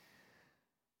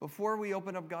Before we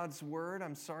open up God's Word,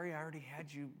 I'm sorry I already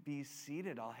had you be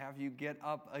seated. I'll have you get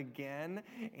up again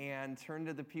and turn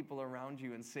to the people around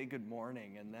you and say good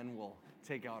morning, and then we'll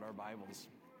take out our Bibles.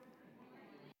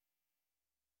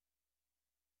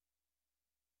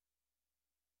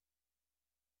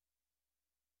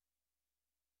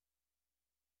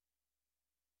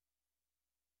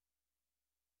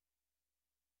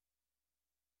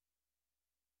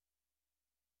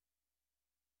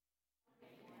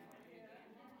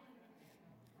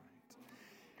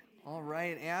 All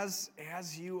right, as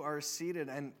you are seated,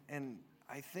 and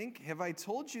I think, have I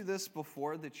told you this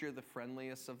before, that you're the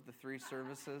friendliest of the three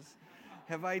services?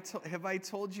 Have I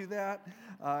told you that?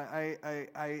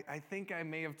 I think I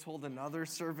may have told another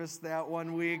service that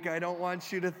one week. I don't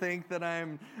want you to think that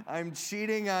I'm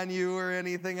cheating on you or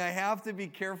anything. I have to be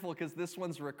careful because this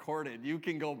one's recorded. You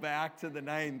can go back to the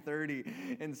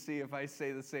 9:30 and see if I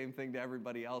say the same thing to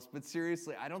everybody else. But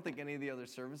seriously, I don't think any of the other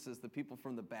services, the people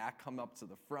from the back come up to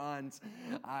the front.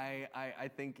 I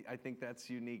think that's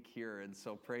unique here, and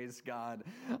so praise God.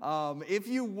 If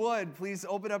you would, please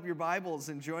open up your Bibles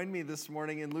and join me this morning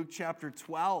in Luke chapter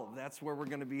 12. That's where we're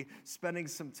going to be spending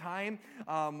some time.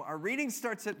 Our reading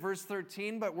starts at verse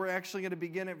 13, but we're actually going to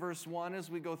begin at verse 1 as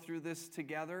we go through this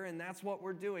together, and that's what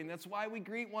we're doing. That's why we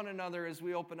greet one another as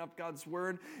we open up God's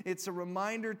Word. It's a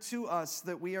reminder to us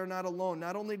that we are not alone.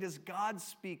 Not only does God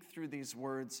speak through these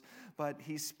words, but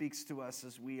He speaks to us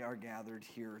as we are gathered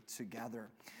here together.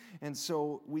 And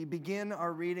so we begin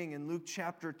our reading in Luke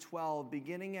chapter 12,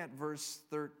 beginning at verse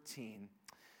 13.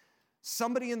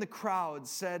 Somebody in the crowd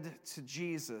said to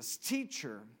Jesus,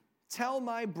 "Teacher, tell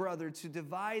my brother to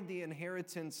divide the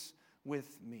inheritance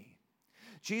with me."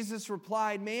 Jesus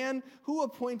replied, "Man, who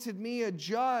appointed me a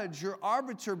judge or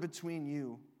arbiter between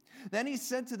you?" Then he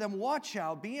said to them, "Watch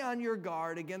out, be on your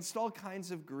guard against all kinds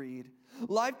of greed.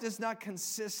 Life does not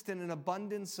consist in an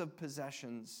abundance of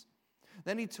possessions."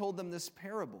 Then he told them this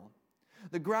parable.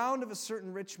 The ground of a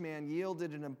certain rich man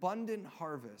yielded an abundant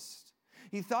harvest.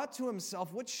 He thought to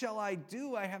himself, "What shall I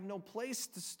do? I have no place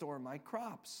to store my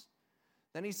crops."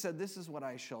 Then he said, "This is what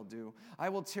I shall do. I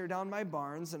will tear down my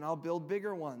barns and I'll build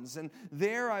bigger ones. And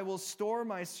there I will store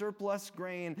my surplus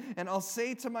grain. And I'll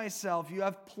say to myself, you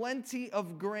have plenty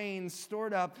of grain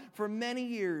stored up for many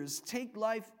years. Take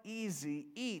life easy,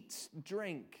 eat,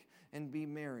 drink, and be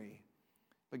merry."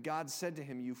 But God said to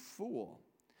him, "You fool.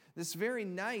 This very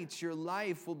night your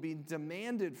life will be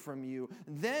demanded from you.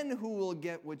 Then who will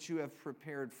get what you have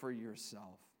prepared for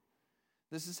yourself?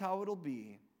 This is how it'll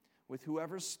be with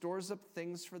whoever stores up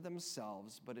things for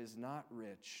themselves but is not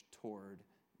rich toward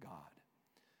God."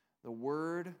 The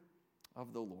word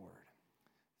of the Lord.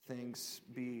 Thanks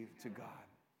be to God.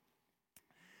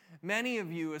 Many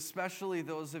of you, especially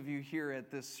those of you here at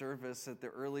this service, at the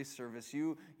early service,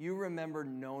 you remember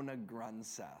Nona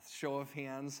Grunseth. Show of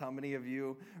hands, how many of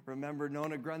you remember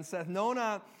Nona Grunseth?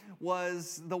 Nona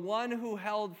was the one who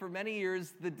held for many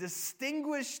years the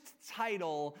distinguished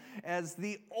title as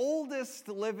the oldest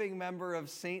living member of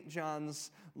St.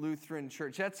 John's Lutheran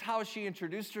Church. That's how she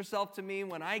introduced herself to me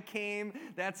when I came.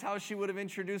 That's how she would have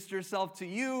introduced herself to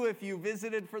you if you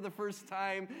visited for the first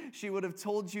time. She would have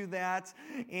told you that.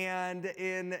 And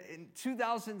in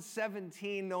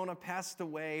 2017, Nona passed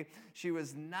away. She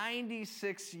was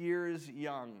 96 years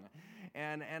young.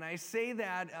 And I say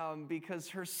that because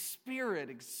her spirit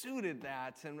exuded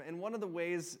that. And one of the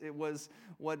ways it was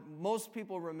what most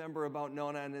people remember about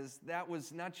Nona, and is that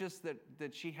was not just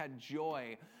that she had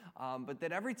joy, but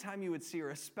that every time you would see her,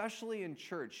 especially in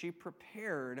church, she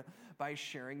prepared by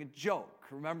sharing a joke.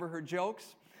 Remember her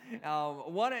jokes?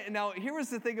 Now, here was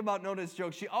the thing about Nona's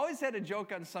joke. She always had a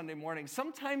joke on Sunday morning.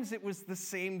 Sometimes it was the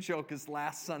same joke as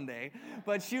last Sunday,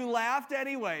 but she laughed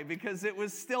anyway because it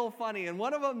was still funny. And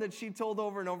one of them that she told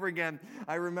over and over again,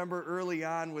 I remember early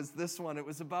on, was this one. It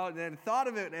was about, and I thought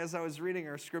of it as I was reading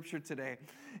our scripture today.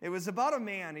 It was about a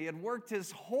man. He had worked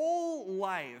his whole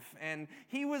life, and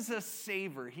he was a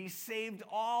saver. He saved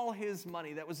all his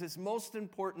money. That was his most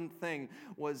important thing,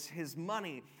 was his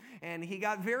money. And he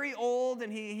got very old,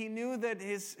 and he knew that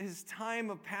his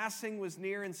time of passing was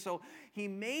near, and so he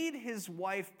made his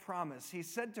wife promise. He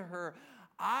said to her,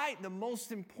 the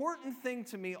most important thing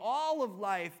to me all of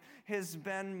life has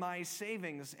been my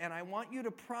savings, and I want you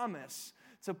to promise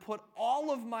to put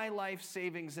all of my life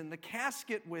savings in the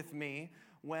casket with me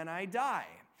when I die.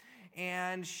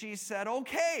 And she said,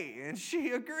 okay, and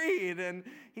she agreed, and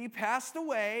he passed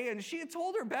away, and she had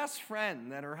told her best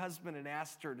friend that her husband had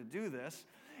asked her to do this.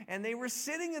 And they were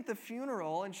sitting at the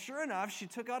funeral, and sure enough, she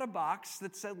took out a box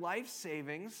that said life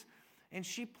savings, and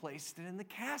she placed it in the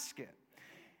casket.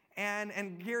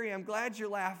 And Gary, I'm glad you're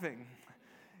laughing.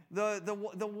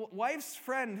 The wife's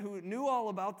friend who knew all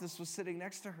about this was sitting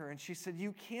next to her, and she said,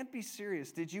 "You can't be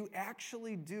serious. Did you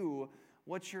actually do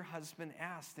what your husband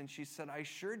asked?" And she said, "I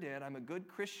sure did. I'm a good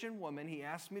Christian woman. He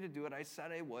asked me to do it. I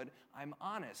said I would. I'm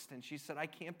honest." And she said, "I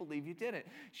can't believe you did it."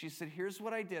 She said, "Here's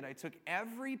what I did. I took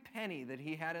every penny that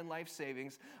he had in life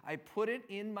savings. I put it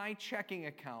in my checking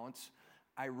account.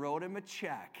 I wrote him a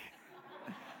check.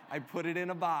 I put it in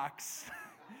a box,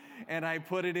 and I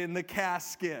put it in the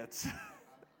casket."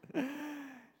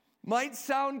 Might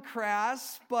sound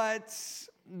crass, but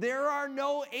there are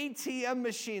no ATM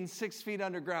machines 6 feet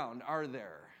underground, are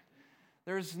there?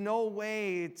 There's no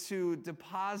way to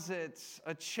deposit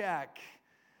a check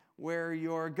where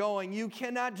you're going. You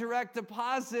cannot direct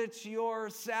deposit your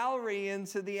salary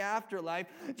into the afterlife.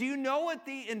 Do you know what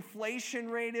the inflation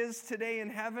rate is today in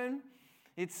heaven?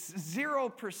 It's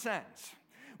 0%.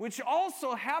 Which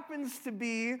also happens to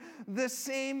be the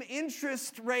same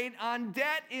interest rate on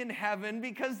debt in heaven,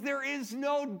 because there is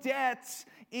no debt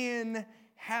in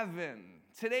heaven.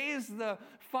 Today is the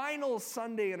final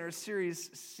Sunday in our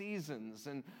series, Seasons,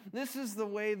 and this is the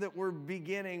way that we're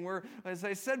beginning. As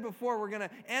I said before, we're going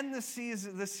to end the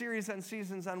series on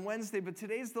Seasons on Wednesday, but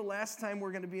today's the last time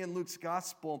we're going to be in Luke's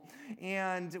Gospel,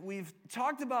 and we've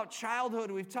talked about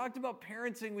childhood, we've talked about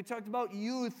parenting, we talked about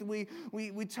youth,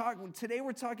 today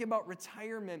we're talking about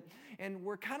retirement, and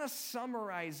we're kind of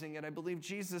summarizing it. I believe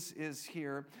Jesus is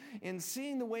here in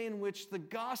seeing the way in which the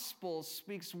gospel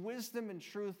speaks wisdom and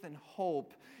truth and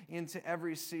hope into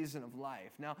every season of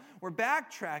life. Now, we're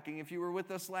backtracking. If you were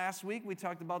with us last week, we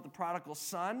talked about the prodigal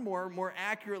son. More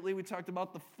accurately, we talked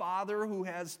about the father who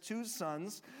has two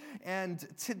sons. And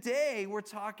today, we're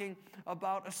talking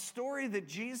about a story that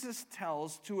Jesus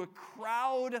tells to a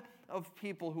crowd of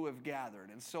people who have gathered.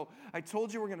 And so I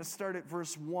told you we're going to start at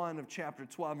verse 1 of chapter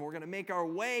 12, and we're going to make our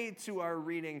way to our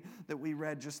reading that we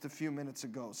read just a few minutes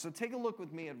ago. So take a look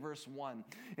with me at verse 1.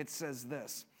 It says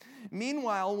this: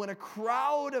 "Meanwhile, when a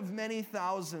crowd of many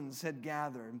thousands had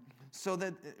gathered, so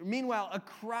they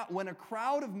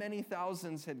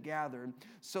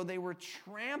were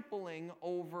trampling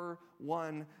over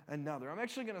one another." I'm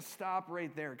actually going to stop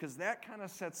right there because that kind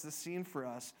of sets the scene for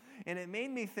us. And it made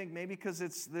me think, maybe because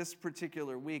it's this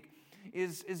particular week,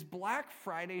 is Black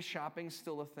Friday shopping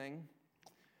still a thing?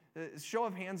 Show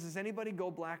of hands, does anybody go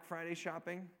Black Friday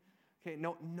shopping? Okay,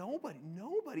 no,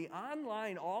 nobody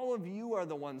online. All of you are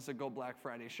the ones that go Black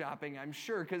Friday shopping, I'm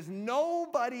sure, because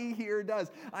nobody here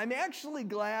does. I'm actually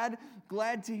glad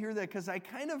to hear that, because I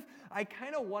kind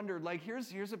of wondered, like,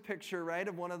 here's a picture, right,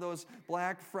 of one of those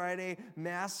Black Friday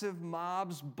massive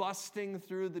mobs busting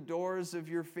through the doors of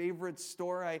your favorite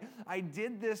store. I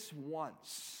did this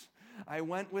once. I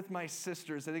went with my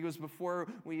sisters. I think it was before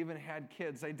we even had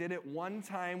kids. I did it one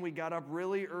time. We got up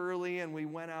really early and we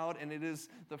went out, and it is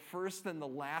the first and the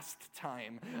last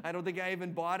time. I don't think I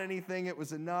even bought anything. It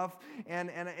was enough.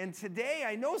 And today,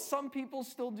 I know some people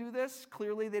still do this.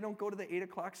 Clearly, they don't go to the 8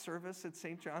 o'clock service at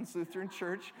St. John's Lutheran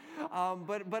Church.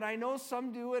 But I know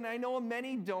some do, and I know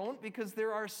many don't, because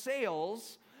there are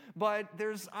sales. But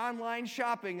there's online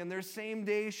shopping, and there's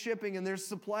same-day shipping, and there's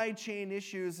supply chain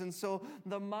issues, and so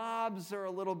the mobs are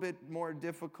a little bit more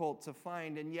difficult to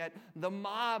find, and yet the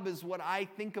mob is what I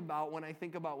think about when I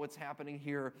think about what's happening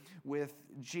here with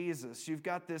Jesus. You've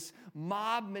got this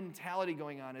mob mentality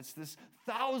going on. It's this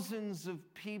thousands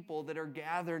of people that are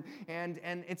gathered, and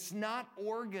it's not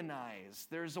organized.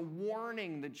 There's a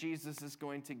warning that Jesus is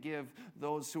going to give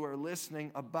those who are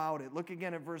listening about it. Look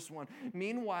again at verse 1.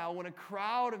 "Meanwhile, when a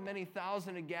crowd of many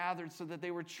thousand had gathered so that they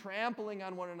were trampling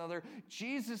on one another,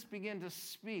 Jesus began to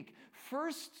speak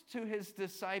first to his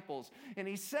disciples. And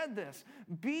he said this: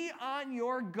 'Be on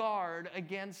your guard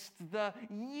against the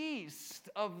yeast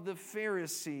of the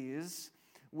Pharisees,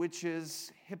 which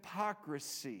is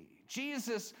hypocrisy.'"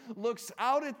 Jesus looks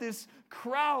out at this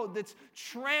crowd that's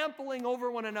trampling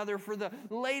over one another for the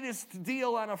latest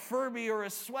deal on a Furby or a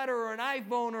sweater or an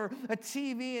iPhone or a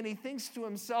TV, and he thinks to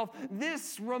himself,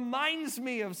 this reminds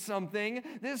me of something.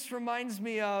 This reminds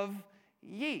me of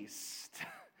yeast,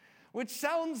 which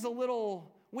sounds a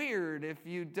little weird if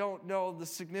you don't know the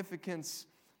significance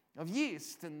of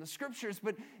yeast in the scriptures,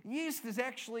 but yeast is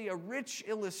actually a rich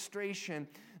illustration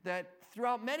that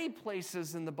throughout many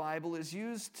places in the Bible is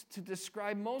used to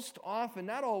describe most often,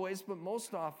 not always, but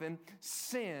most often,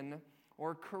 sin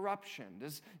or corruption.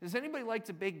 Does anybody like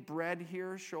to bake bread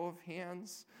here? Show of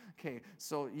hands. Okay,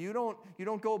 so you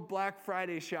don't go Black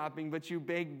Friday shopping, but you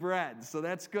bake bread, so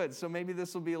that's good. So maybe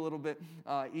this will be a little bit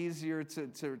easier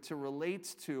to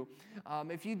relate to.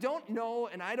 If you don't know,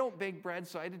 and I don't bake bread,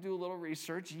 so I had to do a little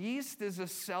research. Yeast is a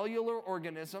cellular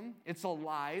organism. It's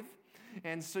alive.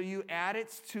 And so you add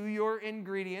it to your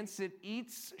ingredients. It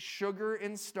eats sugar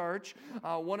and starch.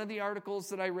 One of the articles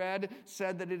that I read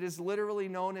said that it is literally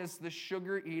known as the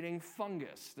sugar-eating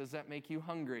fungus. Does that make you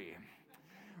hungry?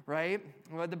 Right?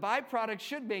 Well, the byproduct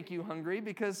should make you hungry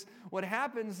because what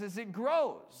happens is it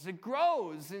grows. It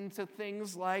grows into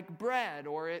things like bread,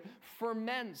 or it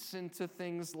ferments into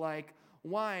things like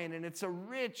wine, and it's a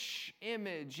rich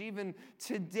image. Even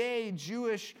today,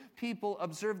 Jewish people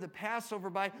observe the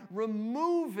Passover by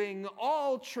removing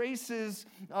all traces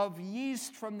of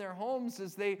yeast from their homes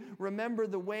as they remember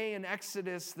the way in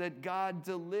Exodus that God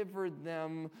delivered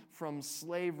them from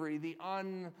slavery, the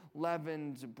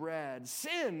unleavened bread.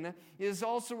 Sin is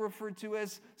also referred to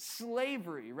as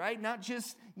slavery, right? Not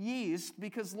just yeast,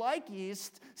 because like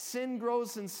yeast, sin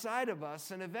grows inside of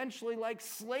us, and eventually, like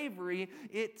slavery,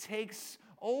 it takes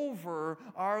over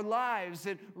our lives.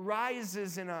 It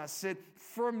rises in us. It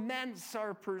ferments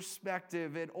our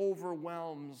perspective. It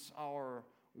overwhelms our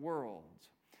world.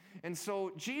 And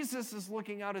so Jesus is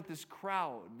looking out at this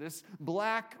crowd, this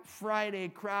Black Friday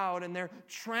crowd, and they're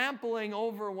trampling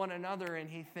over one another, and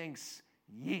he thinks,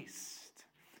 yeast.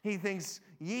 He thinks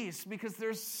yeast because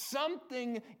there's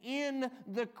something in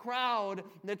the crowd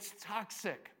that's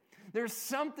toxic. There's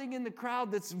something in the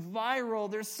crowd that's viral.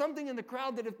 There's something in the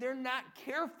crowd that if they're not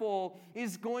careful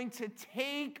is going to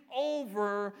take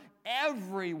over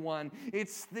everyone.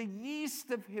 It's the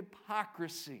yeast of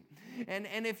hypocrisy. And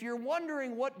if you're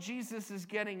wondering what Jesus is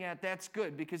getting at, that's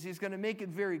good because he's going to make it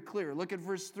very clear. Look at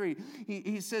verse 3.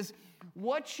 He says,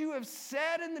 what you have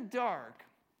said in the dark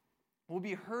will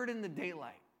be heard in the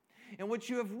daylight. And what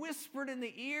you have whispered in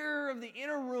the ear of the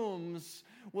inner rooms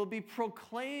will be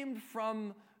proclaimed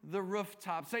from the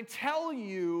rooftops. I tell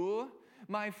you,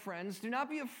 my friends, do not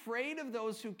be afraid of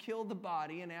those who kill the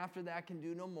body and after that can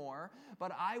do no more,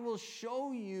 but I will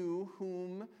show you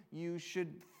whom you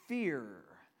should fear.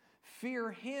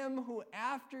 Fear him who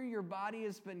after your body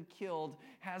has been killed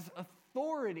has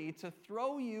authority to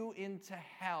throw you into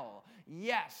hell.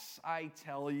 Yes, I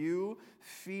tell you,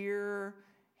 fear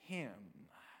him.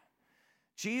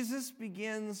 Jesus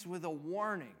begins with a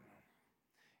warning,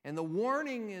 and the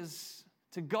warning is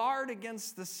to guard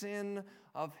against the sin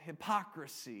of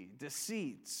hypocrisy,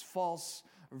 deceits, false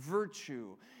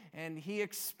virtue. And he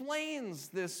explains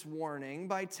this warning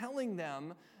by telling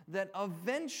them that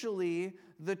eventually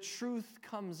the truth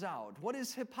comes out. What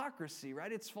is hypocrisy,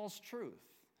 right? It's false truth.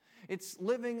 It's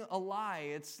living a lie.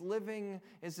 It's living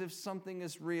as if something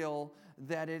is real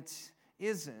that it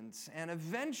isn't. And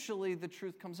eventually the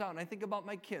truth comes out. And I think about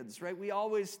my kids, right? We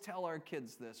always tell our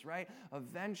kids this, right?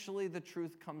 Eventually the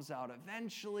truth comes out.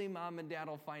 Eventually mom and dad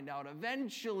will find out.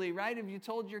 Eventually, right? Have you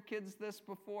told your kids this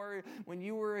before? When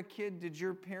you were a kid, did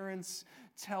your parents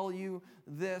tell you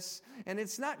this? And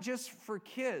it's not just for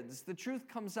kids. The truth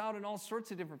comes out in all sorts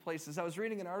of different places. I was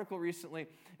reading an article recently.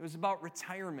 It was about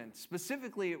retirement.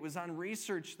 Specifically, it was on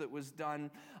research that was done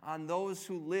on those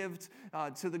who lived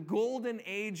to the golden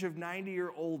age of 90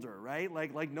 or older, right?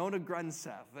 Like Nona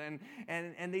Grunseth.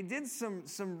 And they did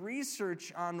some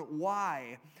research on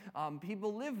why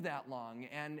people live that long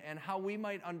and how we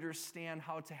might understand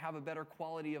how to have a better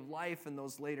quality of life in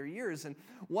those later years. And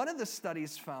one of the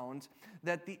studies found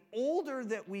that the older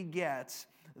that we get,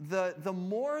 the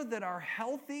more that our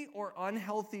healthy or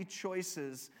unhealthy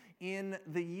choices in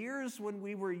the years when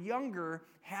we were younger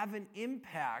have an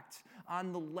impact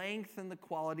on the length and the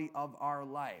quality of our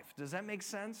life. Does that make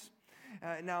sense?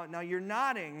 Now you're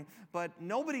nodding, but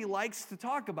nobody likes to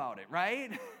talk about it,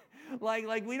 right?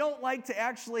 like we don't like to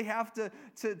actually have to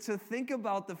think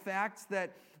about the fact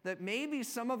that maybe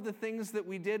some of the things that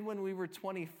we did when we were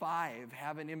 25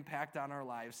 have an impact on our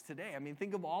lives today. I mean,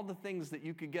 think of all the things that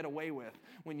you could get away with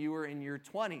when you were in your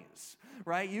 20s,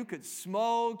 right? You could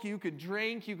smoke, you could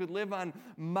drink, you could live on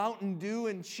Mountain Dew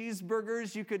and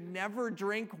cheeseburgers. You could never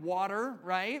drink water,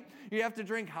 right? You have to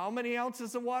drink how many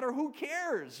ounces of water? Who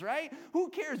cares, right? Who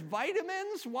cares?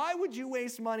 Vitamins? Why would you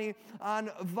waste money on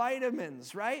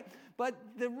vitamins, right? But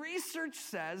the research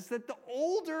says that the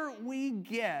older we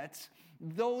get,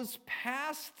 those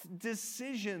past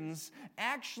decisions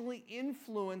actually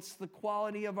influence the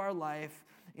quality of our life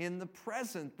in the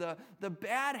present. The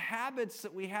bad habits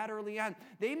that we had early on,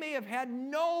 they may have had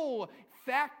no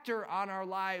factor on our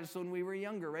lives when we were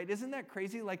younger, right? Isn't that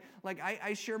crazy? Like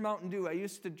I share Mountain Dew. I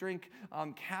used to drink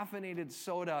caffeinated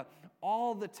soda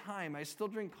all the time. I still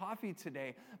drink coffee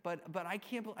today, but I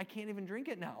can't even drink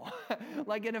it now.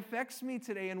 Like it affects me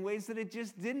today in ways that it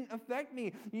just didn't affect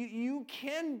me. You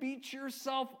can beat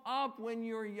yourself up when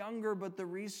you're younger, but the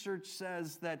research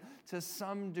says that to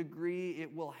some degree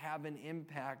it will have an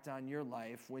impact on your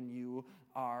life when you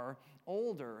are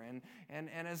older. And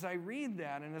as I read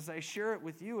that and as I share it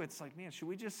with you, it's like, man, should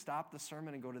we just stop the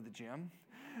sermon and go to the gym?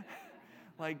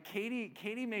 Like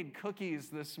Katie made cookies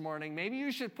this morning. Maybe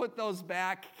you should put those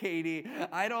back, Katie.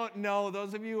 I don't know.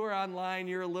 Those of you who are online,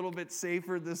 you're a little bit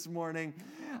safer this morning.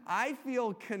 I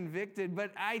feel convicted,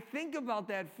 but I think about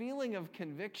that feeling of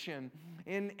conviction,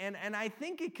 and I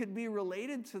think it could be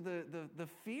related to the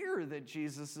fear that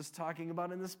Jesus is talking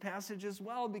about in this passage as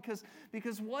well, because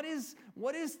what is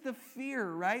the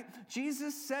fear, right?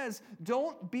 Jesus says,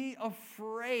 don't be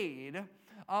afraid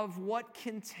of what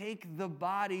can take the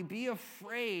body. Be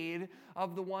afraid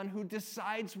of the one who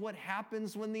decides what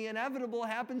happens when the inevitable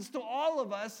happens to all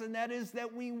of us, and that is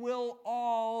that we will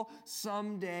all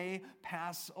someday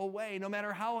pass away. No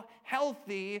matter how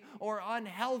healthy or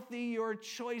unhealthy your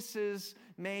choices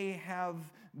may have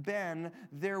been,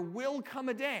 there will come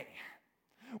a day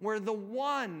where the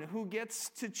one who gets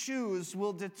to choose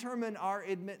will determine our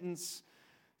admittance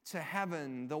to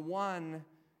heaven. The one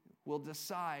will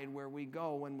decide where we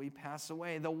go when we pass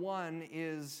away. The one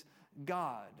is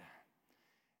God.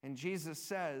 And Jesus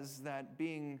says that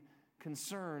being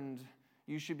concerned,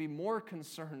 you should be more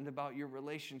concerned about your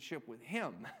relationship with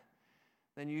Him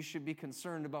than you should be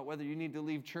concerned about whether you need to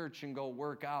leave church and go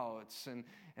workouts and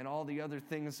all the other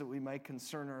things that we might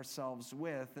concern ourselves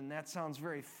with. And that sounds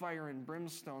very fire and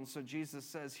brimstone. So Jesus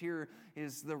says here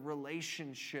is the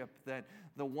relationship that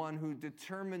the one who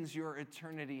determines your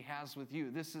eternity has with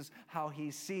you. This is how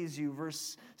He sees you.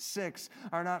 Verse 6,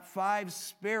 are not 5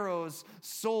 sparrows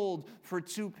sold for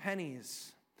 2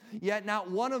 pennies? Yet not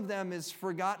one of them is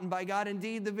forgotten by God.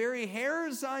 Indeed, the very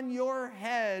hairs on your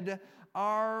head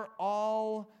are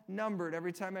all numbered.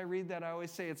 Every time I read that, I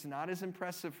always say it's not as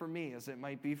impressive for me as it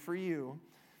might be for you.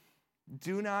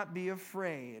 Do not be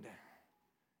afraid.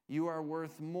 You are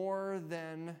worth more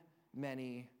than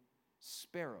many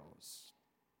sparrows.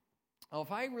 Now,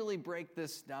 if I really break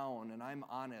this down and I'm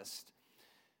honest,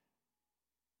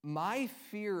 my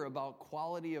fear about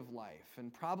quality of life,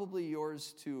 and probably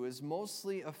yours too, is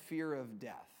mostly a fear of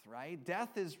death, right?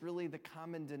 Death is really the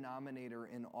common denominator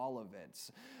in all of it.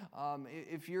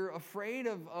 If you're afraid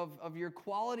of your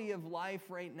quality of life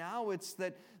right now, it's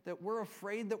that we're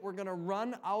afraid that we're going to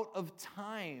run out of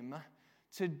time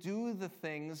to do the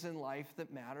things in life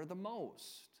that matter the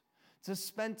most, to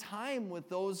spend time with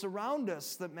those around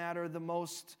us that matter the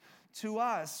most to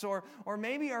us. Or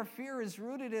maybe our fear is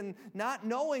rooted in not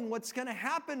knowing what's going to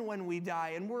happen when we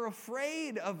die, and we're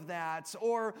afraid of that.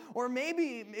 Or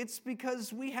maybe it's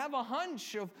because we have a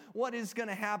hunch of what is going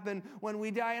to happen when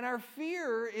we die, and our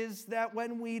fear is that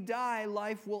when we die,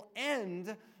 life will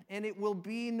end, and it will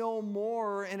be no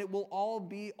more, and it will all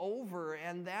be over.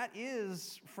 And that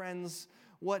is, friends,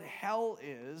 what hell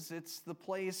is. It's the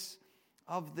place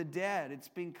of the dead. It's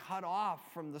being cut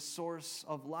off from the source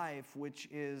of life, which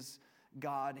is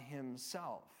God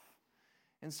Himself.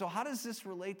 And so how does this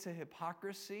relate to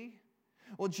hypocrisy?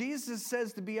 Well, Jesus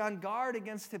says to be on guard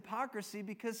against hypocrisy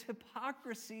because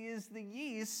hypocrisy is the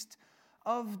yeast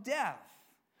of death.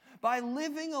 By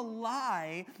living a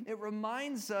lie, it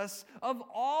reminds us of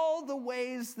all the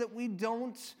ways that we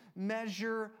don't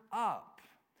measure up.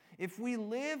 If we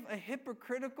live a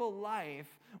hypocritical life,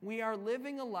 we are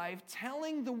living a life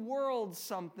telling the world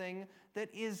something that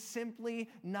is simply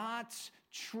not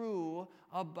true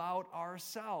about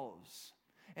ourselves.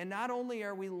 And not only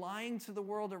are we lying to the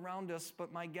world around us,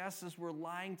 but my guess is we're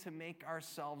lying to make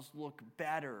ourselves look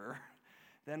better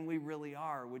than we really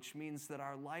are, which means that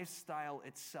our lifestyle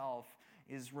itself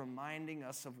is reminding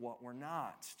us of what we're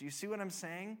not. Do you see what I'm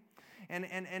saying? And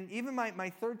even my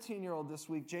 13-year-old this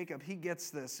week, Jacob, he gets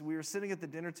this. We were sitting at the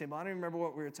dinner table. I don't even remember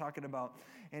what we were talking about.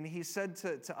 And he said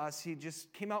to us, he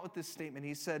just came out with this statement.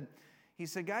 He said,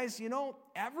 guys, you know,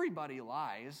 everybody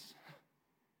lies.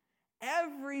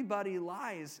 Everybody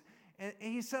lies. And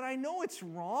he said, I know it's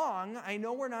wrong. I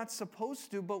know we're not supposed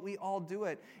to, but we all do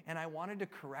it. And I wanted to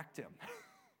correct him.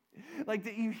 Like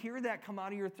that you hear that come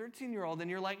out of your 13-year-old and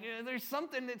you're like, there's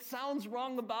something that sounds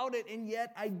wrong about it. And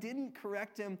yet I didn't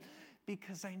correct him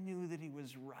because I knew that he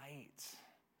was right.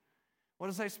 What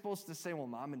was I supposed to say? Well,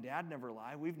 Mom and Dad never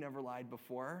lie. We've never lied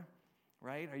before,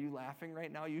 right? Are you laughing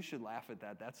right now? You should laugh at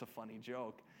that. That's a funny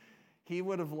joke. He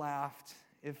would have laughed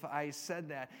if I said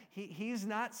that. He's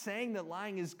not saying that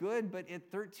lying is good, but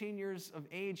at 13 years of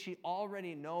age, he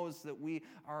already knows that we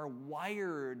are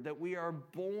wired, that we are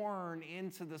born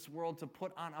into this world to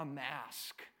put on a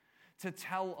mask, to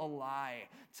tell a lie,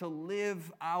 to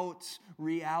live out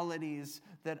realities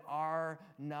that are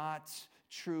not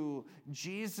true.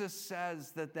 Jesus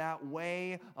says that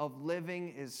way of living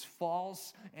is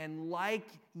false, and like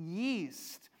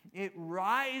yeast, it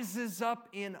rises up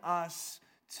in us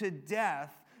to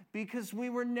death because we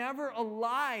were never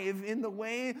alive in the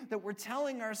way that we're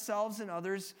telling ourselves and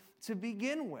others to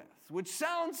begin with, which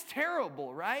sounds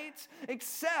terrible, right?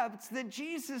 Except that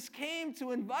Jesus came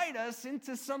to invite us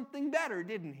into something better,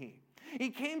 didn't he? He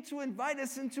came to invite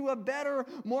us into a better,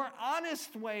 more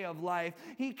honest way of life.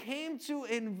 He came to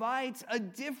invite a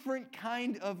different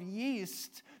kind of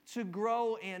yeast to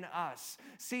grow in us.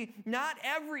 See, not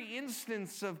every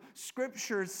instance of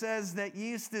Scripture says that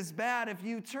yeast is bad. If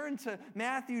you turn to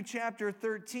Matthew chapter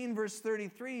 13, verse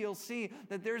 33, you'll see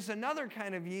that there's another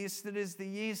kind of yeast that is the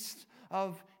yeast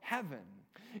of heaven.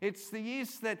 It's the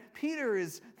yeast that Peter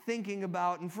is thinking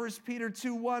about in 1 Peter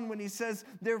 2:1 when he says,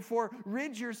 therefore,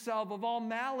 rid yourself of all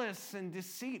malice and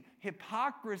deceit,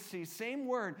 hypocrisy, same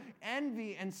word,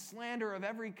 envy and slander of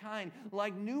every kind.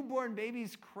 Like newborn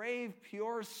babies crave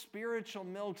pure spiritual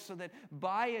milk so that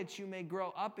by it you may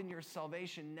grow up in your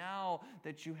salvation now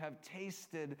that you have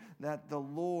tasted that the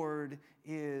Lord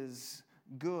is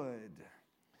good.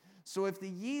 So if the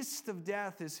yeast of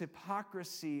death is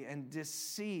hypocrisy and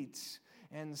deceit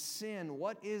and sin,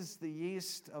 what is the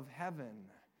yeast of heaven?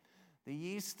 The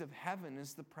yeast of heaven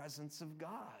is the presence of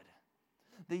God.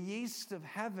 The yeast of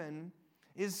heaven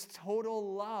is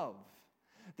total love.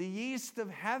 The yeast of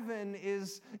heaven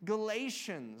is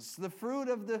Galatians, the fruit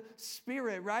of the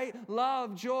Spirit, right?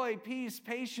 Love, joy, peace,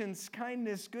 patience,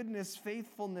 kindness, goodness,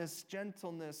 faithfulness,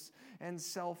 gentleness, and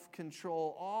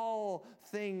self-control. All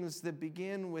things that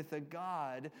begin with a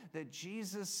God that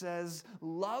Jesus says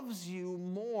loves you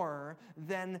more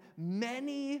than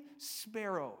many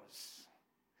sparrows.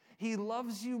 He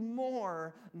loves you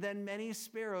more than many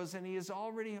sparrows, and he is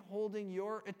already holding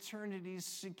your eternities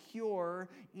secure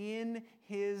in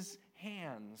his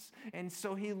hands. And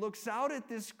so he looks out at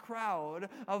this crowd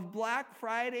of Black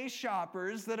Friday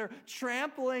shoppers that are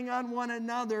trampling on one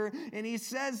another, and he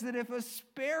says that if a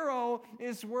sparrow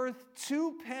is worth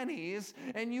 2 pennies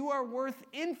and you are worth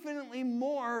infinitely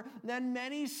more than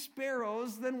many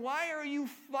sparrows, then why are you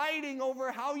fighting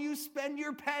over how you spend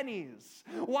your pennies?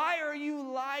 Why are you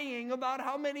lying about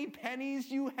how many pennies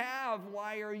you have?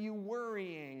 Why are you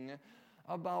worrying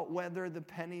about whether the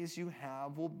pennies you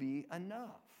have will be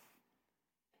enough?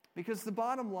 Because the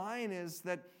bottom line is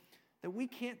that we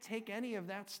can't take any of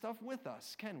that stuff with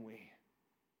us, can we?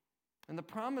 And the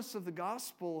promise of the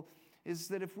gospel is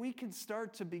that if we can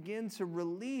start to begin to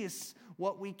release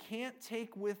what we can't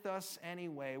take with us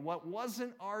anyway, what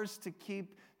wasn't ours to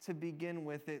keep to begin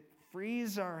with, it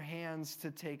frees our hands to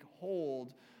take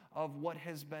hold of what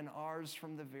has been ours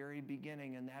from the very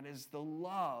beginning, and that is the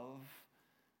love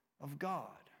of God.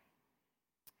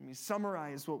 Let me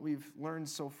summarize what we've learned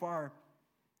so far.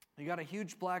 You got a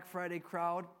huge Black Friday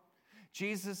crowd.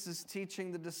 Jesus is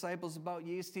teaching the disciples about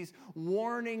yeast. He's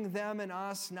warning them and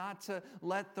us not to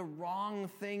let the wrong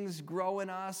things grow in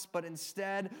us, but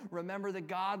instead remember that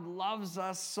God loves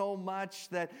us so much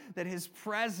that his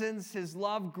presence, his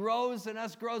love grows in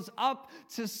us, grows up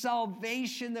to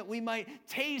salvation, that we might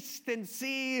taste and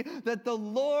see that the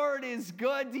Lord is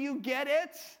good. Do you get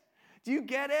it? Do you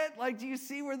get it? Like, do you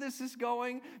see where this is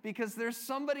going? Because there's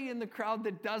somebody in the crowd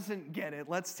that doesn't get it.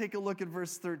 Let's take a look at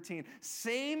verse 13.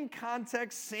 Same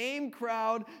context, same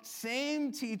crowd,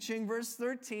 same teaching. Verse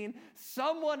 13,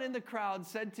 someone in the crowd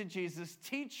said to Jesus,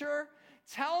 "Teacher,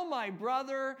 tell my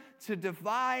brother to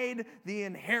divide the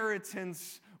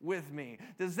inheritance with me."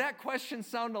 Does that question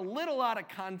sound a little out of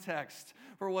context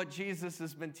for what Jesus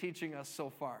has been teaching us so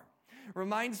far?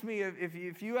 Reminds me of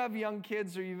if you have young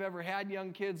kids, or you've ever had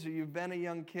young kids, or you've been a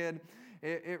young kid,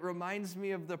 it reminds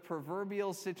me of the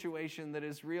proverbial situation that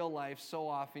is real life so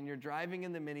often. You're driving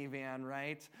in the minivan,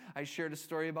 right? I shared a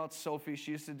story about Sophie.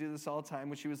 She used to do this all the time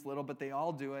when she was little, but they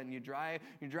all do it. And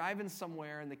you're driving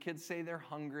somewhere, and the kids say they're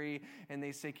hungry, and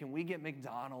they say, "Can we get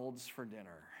McDonald's for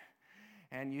dinner?"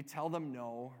 And you tell them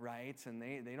no, right? And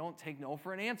they don't take no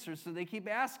for an answer, so they keep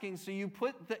asking. So you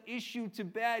put the issue to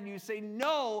bed. You say,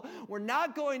 "No, we're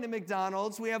not going to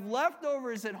McDonald's. We have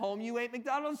leftovers at home. You ate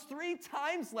McDonald's 3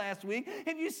 times last week.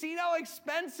 Have you seen how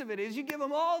expensive it is?" You give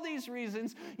them all these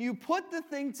reasons. You put the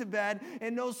thing to bed,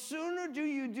 and no sooner do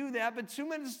you do that, but 2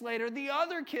 minutes later, the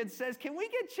other kid says, "Can we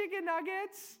get chicken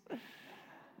nuggets?"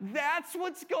 That's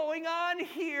what's going on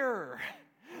here.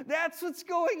 That's what's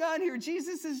going on here.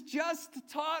 Jesus has just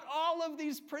taught all of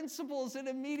these principles, and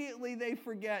immediately they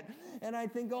forget. And I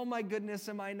think, oh my goodness,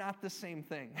 am I not the same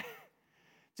thing?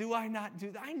 Do I not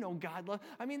do that? I know God loves.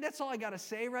 I mean, that's all I got to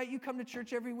say, right? You come to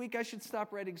church every week. I should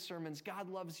stop writing sermons. God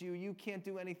loves you. You can't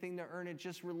do anything to earn it.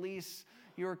 Just release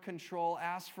your control.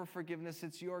 Ask for forgiveness.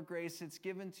 It's your grace. It's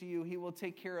given to you. He will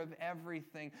take care of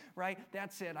everything, right?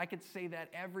 That's it. I could say that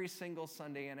every single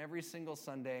Sunday, and every single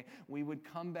Sunday we would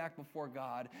come back before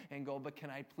God and go, but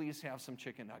can I please have some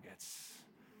chicken nuggets?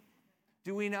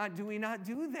 Do we not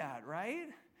do that, right?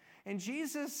 And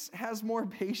Jesus has more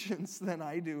patience than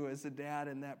I do as a dad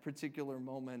in that particular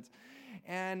moment.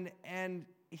 And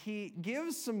he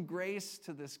gives some grace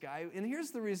to this guy. And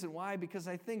here's the reason why, because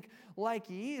I think, like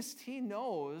yeast, he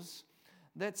knows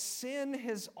that sin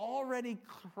has already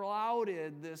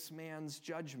clouded this man's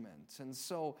judgment. And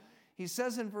so he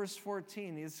says in verse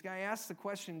 14, this guy asks the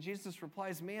question, Jesus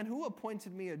replies, "Man, who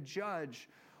appointed me a judge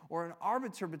or an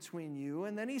arbiter between you?"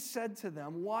 And then he said to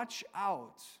them, "Watch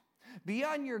out. Be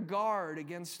on your guard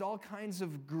against all kinds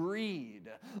of greed.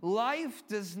 Life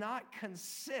does not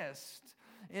consist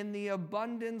in the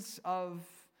abundance of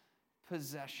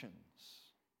possessions."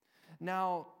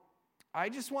 Now, I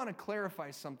just want to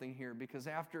clarify something here, because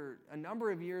after a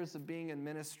number of years of being in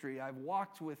ministry, I've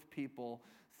walked with people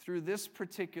through this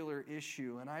particular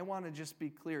issue, and I want to just be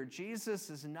clear. Jesus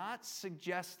is not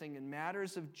suggesting in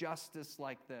matters of justice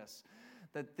like this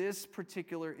that this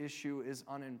particular issue is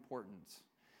unimportant.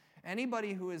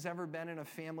 Anybody who has ever been in a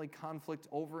family conflict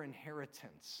over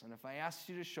inheritance, and if I asked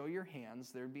you to show your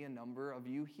hands, there'd be a number of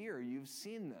you here. You've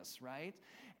seen this, right?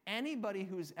 Anybody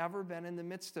who's ever been in the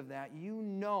midst of that, you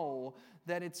know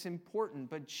that it's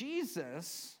important. But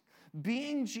Jesus,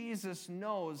 being Jesus,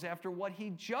 knows after what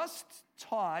he just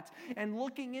taught and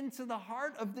looking into the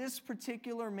heart of this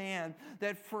particular man,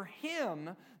 that for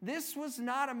him, this was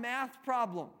not a math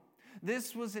problem.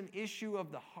 This was an issue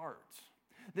of the heart.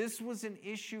 This was an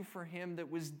issue for him that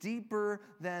was deeper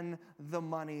than the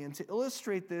money. And to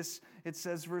illustrate this, it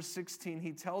says, verse 16,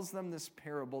 he tells them this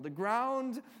parable. The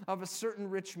ground of a certain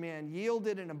rich man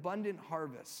yielded an abundant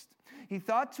harvest. He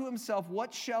thought to himself,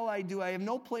 "What shall I do? I have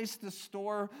no place to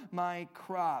store my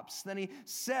crops." Then he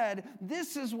said,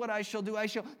 "This is what I shall do. I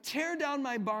shall tear down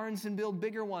my barns and build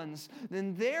bigger ones.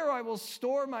 Then there I will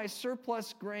store my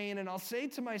surplus grain, and I'll say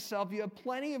to myself, you have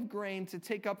plenty of grain to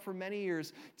take up for many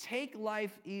years. Take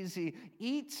life easy.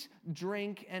 Eat,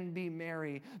 drink, and be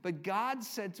merry." But God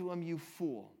said to him, "You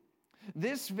fool.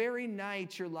 This very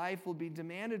night your life will be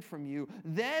demanded from you.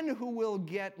 Then who will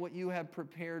get what you have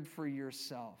prepared for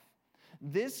yourself?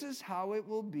 This is how it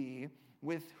will be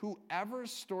with whoever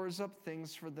stores up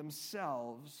things for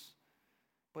themselves,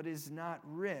 but is not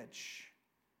rich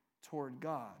toward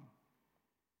God."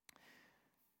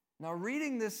 Now,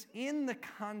 reading this in the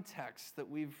context that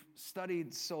we've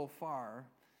studied so far,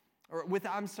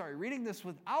 reading this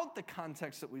without the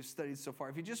context that we've studied so far,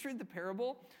 if you just read the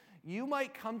parable, you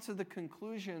might come to the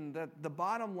conclusion that the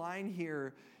bottom line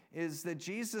here is that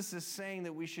Jesus is saying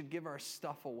that we should give our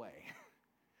stuff away.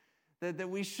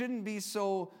 That we shouldn't be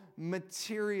so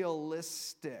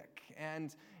materialistic.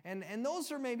 And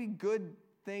those are maybe good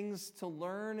things to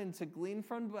learn and to glean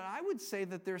from, but I would say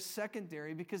that they're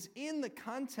secondary, because in the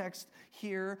context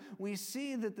here, we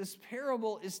see that this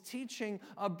parable is teaching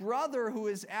a brother who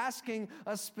is asking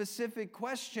a specific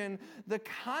question, the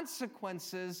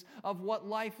consequences of what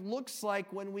life looks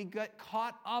like when we get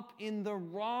caught up in the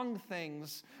wrong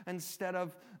things instead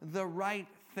of the right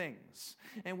things.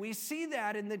 And we see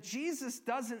that in that Jesus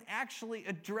doesn't actually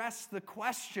address the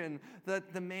question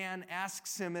that the man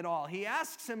asks him at all. He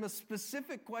asks him a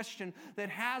specific question that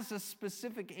has a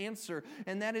specific answer,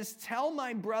 and that is, "Tell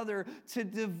my brother to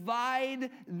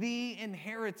divide the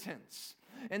inheritance."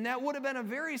 And that would have been a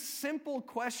very simple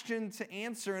question to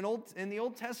answer. In the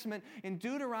Old Testament, in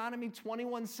Deuteronomy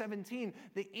 21:17,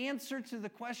 the answer to the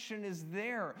question is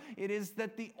there. It is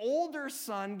that the older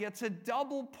son gets a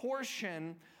double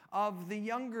portion of the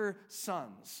younger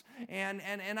sons.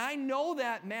 And I know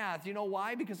that math. You know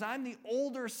why? Because I'm the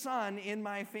older son in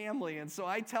my family. And so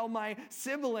I tell my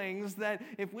siblings that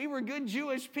if we were good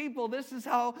Jewish people, this is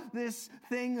how this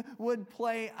thing would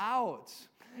play out.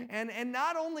 And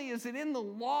not only is it in the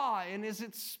law and is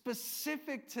it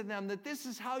specific to them that this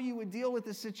is how you would deal with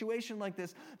a situation like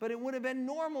this, but it would have been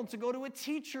normal to go to a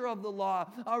teacher of the law,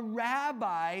 a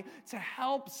rabbi, to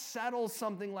help settle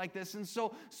something like this. And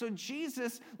so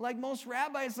Jesus, like most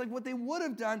rabbis, like what they would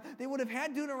have done, they would have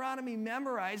had Deuteronomy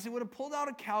memorized. They would have pulled out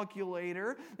a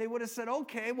calculator. They would have said,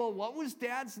 okay, well, what was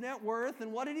Dad's net worth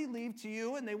and what did he leave to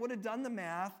you? And they would have done the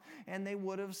math and they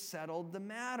would have settled the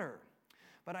matter.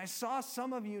 But I saw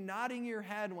some of you nodding your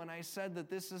head when I said that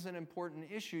this is an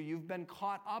important issue. You've been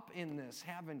caught up in this,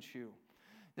 haven't you?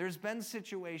 There's been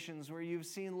situations where you've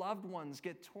seen loved ones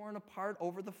get torn apart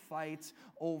over the fight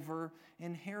over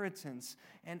inheritance.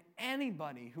 And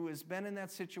anybody who has been in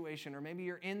that situation, or maybe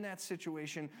you're in that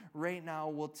situation right now,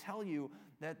 will tell you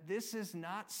that this is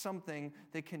not something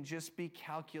that can just be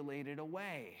calculated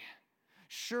away.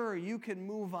 Sure, you can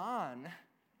move on,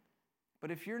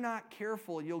 but if you're not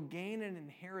careful, you'll gain an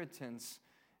inheritance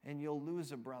and you'll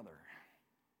lose a brother.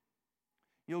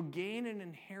 You'll gain an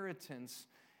inheritance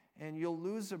and you'll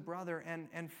lose a brother.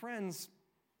 And friends,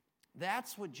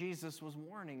 that's what Jesus was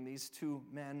warning these two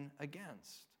men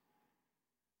against.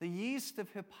 The yeast of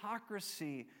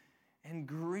hypocrisy and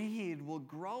greed will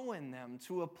grow in them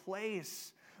to a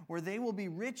place where they will be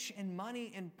rich in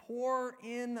money and poor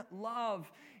in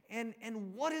love. And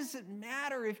what does it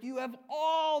matter if you have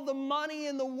all the money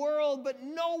in the world but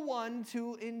no one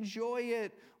to enjoy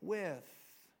it with?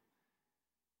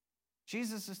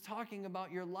 Jesus is talking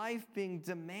about your life being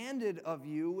demanded of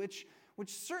you, which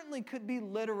certainly could be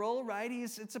literal, right?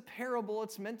 It's a parable.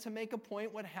 It's meant to make a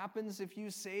point. What happens if you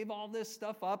save all this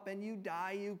stuff up and you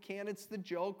die? It's the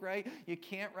joke, right? You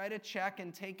can't write a check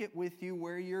and take it with you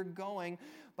where you're going.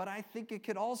 But I think it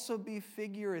could also be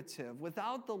figurative.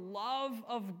 Without the love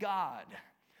of God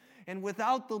and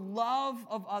without the love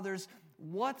of others,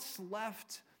 what's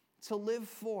left to live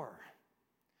for?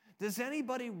 Does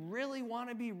anybody really want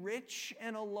to be rich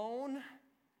and alone?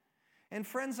 And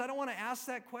friends, I don't want to ask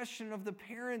that question of the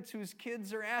parents whose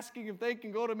kids are asking if they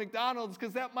can go to McDonald's,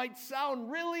 because that might sound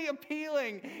really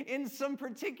appealing in some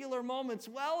particular moments.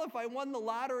 Well, if I won the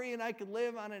lottery and I could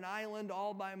live on an island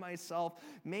all by myself,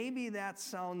 maybe that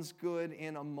sounds good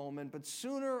in a moment. But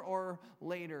sooner or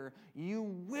later, you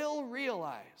will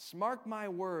realize, mark my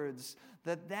words,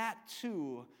 that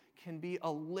too can be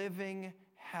a living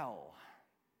hell.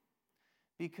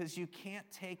 Because you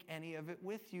can't take any of it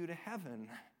with you to heaven.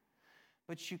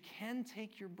 But you can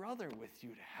take your brother with you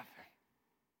to heaven.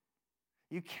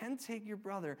 You can take your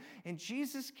brother. And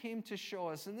Jesus came to show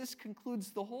us, and this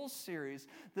concludes the whole series,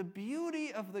 the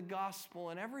beauty of the gospel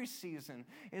in every season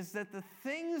is that the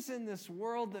things in this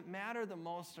world that matter the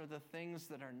most are the things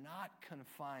that are not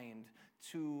confined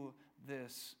to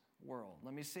this world.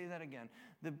 Let me say that again.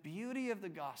 The beauty of the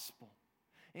gospel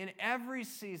in every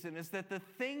season is that the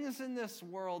things in this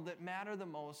world that matter the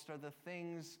most are the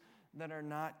things that are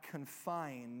not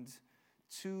confined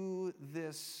to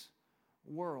this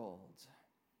world.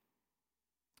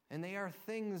 And they are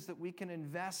things that we can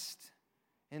invest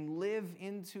and live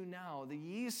into now. The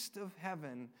yeast of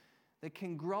heaven that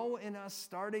can grow in us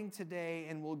starting today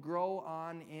and will grow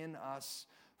on in us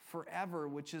forever,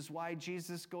 which is why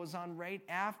Jesus goes on right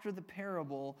after the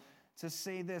parable to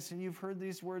say this, and you've heard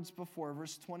these words before.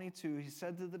 Verse 22, he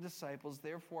said to the disciples,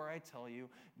 "Therefore I tell you,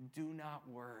 do not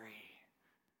worry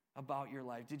about your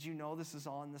life." Did you know this is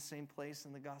all in the same place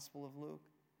in the Gospel of Luke?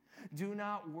 Do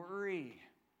not worry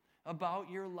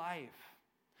about your life,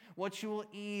 what you will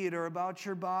eat, or about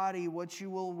your body, what you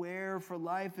will wear. For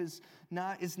life is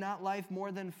not life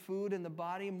more than food, and the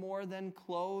body more than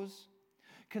clothes?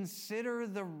 Consider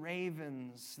the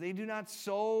ravens. They do not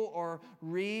sow or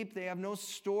reap. They have no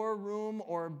storeroom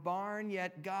or barn,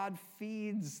 yet God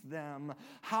feeds them.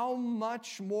 How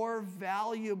much more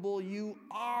valuable you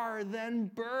are than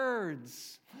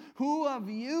birds. Who of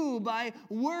you, by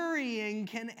worrying,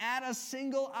 can add a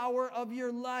single hour of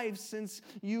your life? Since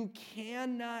you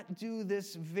cannot do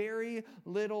this very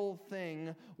little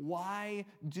thing, why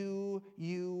do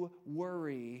you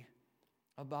worry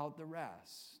about the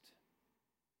rest?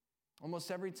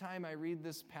 Almost every time I read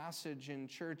this passage in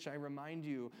church, I remind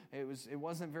you, it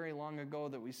wasn't very long ago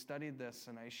that we studied this,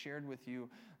 and I shared with you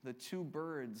the two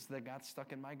birds that got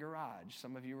stuck in my garage.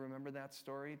 Some of you remember that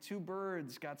story? Two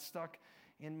birds got stuck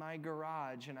in my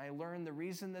garage, and I learned the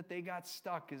reason that they got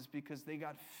stuck is because they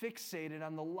got fixated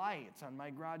on the light on my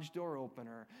garage door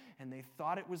opener, and they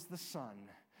thought it was the sun.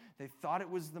 They thought it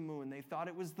was the moon. They thought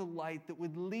it was the light that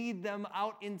would lead them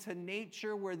out into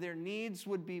nature where their needs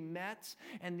would be met.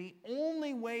 And the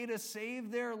only way to save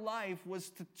their life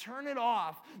was to turn it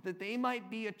off, that they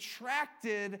might be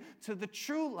attracted to the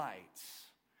true light.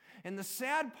 And the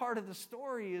sad part of the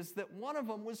story is that one of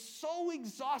them was so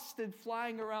exhausted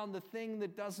flying around the thing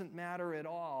that doesn't matter at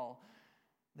all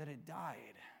that it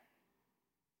died.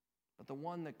 But the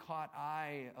one that caught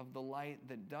eye of the light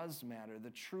that does matter, the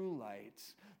true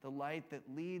light, the light that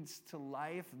leads to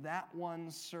life, that one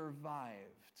survived.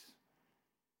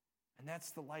 And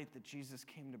that's the light that Jesus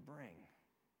came to bring.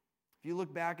 If you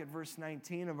look back at verse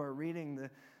 19 of our reading,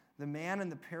 the man in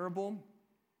the parable,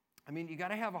 you got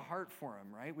to have a heart for him,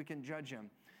 right? We can judge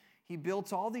him. He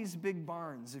built all these big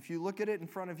barns. If you look at it in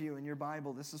front of you in your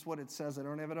Bible, this is what it says. I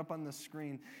don't have it up on the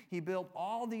screen. He built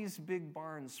all these big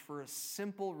barns for a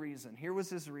simple reason. Here was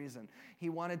his reason. He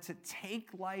wanted to take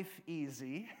life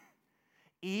easy,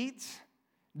 eat,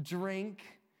 drink,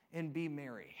 and be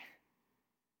merry.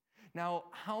 Now,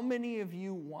 how many of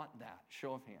you want that?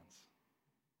 Show of hands.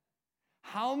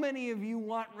 How many of you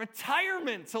want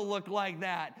retirement to look like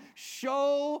that?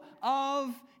 Show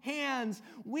of hands.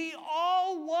 We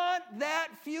all want that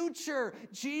future.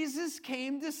 Jesus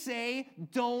came to say,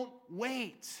 don't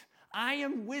wait. I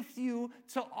am with you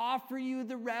to offer you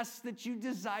the rest that you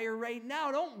desire right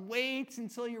now. Don't wait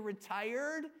until you're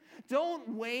retired.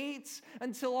 Don't wait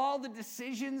until all the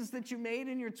decisions that you made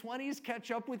in your 20s catch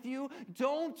up with you.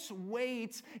 Don't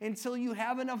wait until you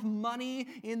have enough money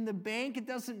in the bank. It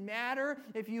doesn't matter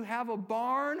if you have a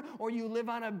barn or you live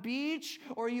on a beach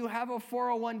or you have a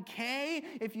 401k.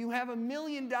 If you have $1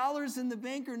 million in the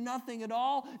bank or nothing at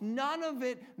all, none of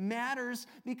it matters,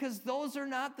 because those are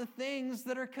not the things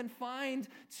that are confined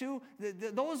to,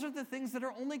 those are the things that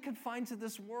are only confined to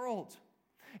this world.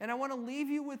 And I want to leave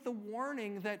you with the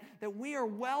warning that we are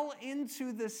well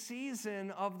into the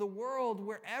season of the world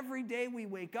where every day we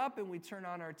wake up and we turn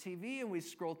on our TV and we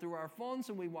scroll through our phones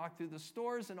and we walk through the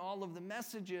stores, and all of the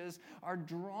messages are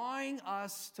drawing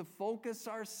us to focus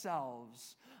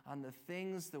ourselves on the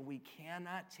things that we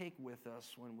cannot take with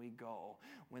us when we go.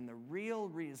 When the real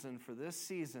reason for this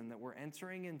season that we're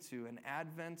entering into, in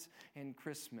Advent and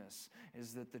Christmas,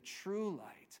 is that the true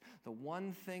light, the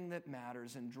one thing that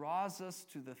matters and draws us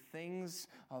to the things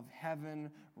of heaven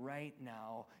right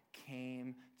now,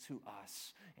 came to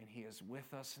us, and he is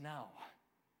with us now.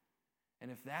 And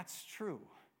if that's true,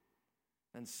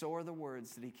 then so are the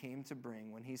words that he came to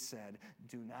bring when he said,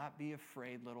 "Do not be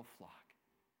afraid, little flock,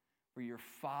 for your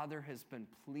Father has been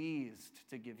pleased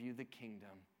to give you the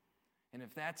kingdom." And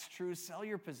if that's true, sell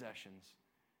your possessions.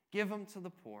 Give them to the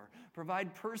poor.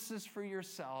 Provide purses for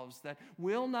yourselves that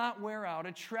will not wear out,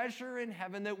 a treasure in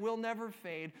heaven that will never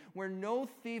fade, where no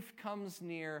thief comes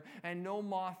near and no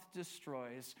moth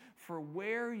destroys. For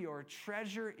where your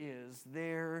treasure is,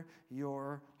 there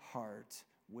your heart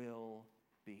will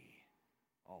be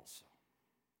also.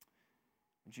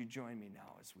 Would you join me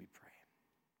now as we pray?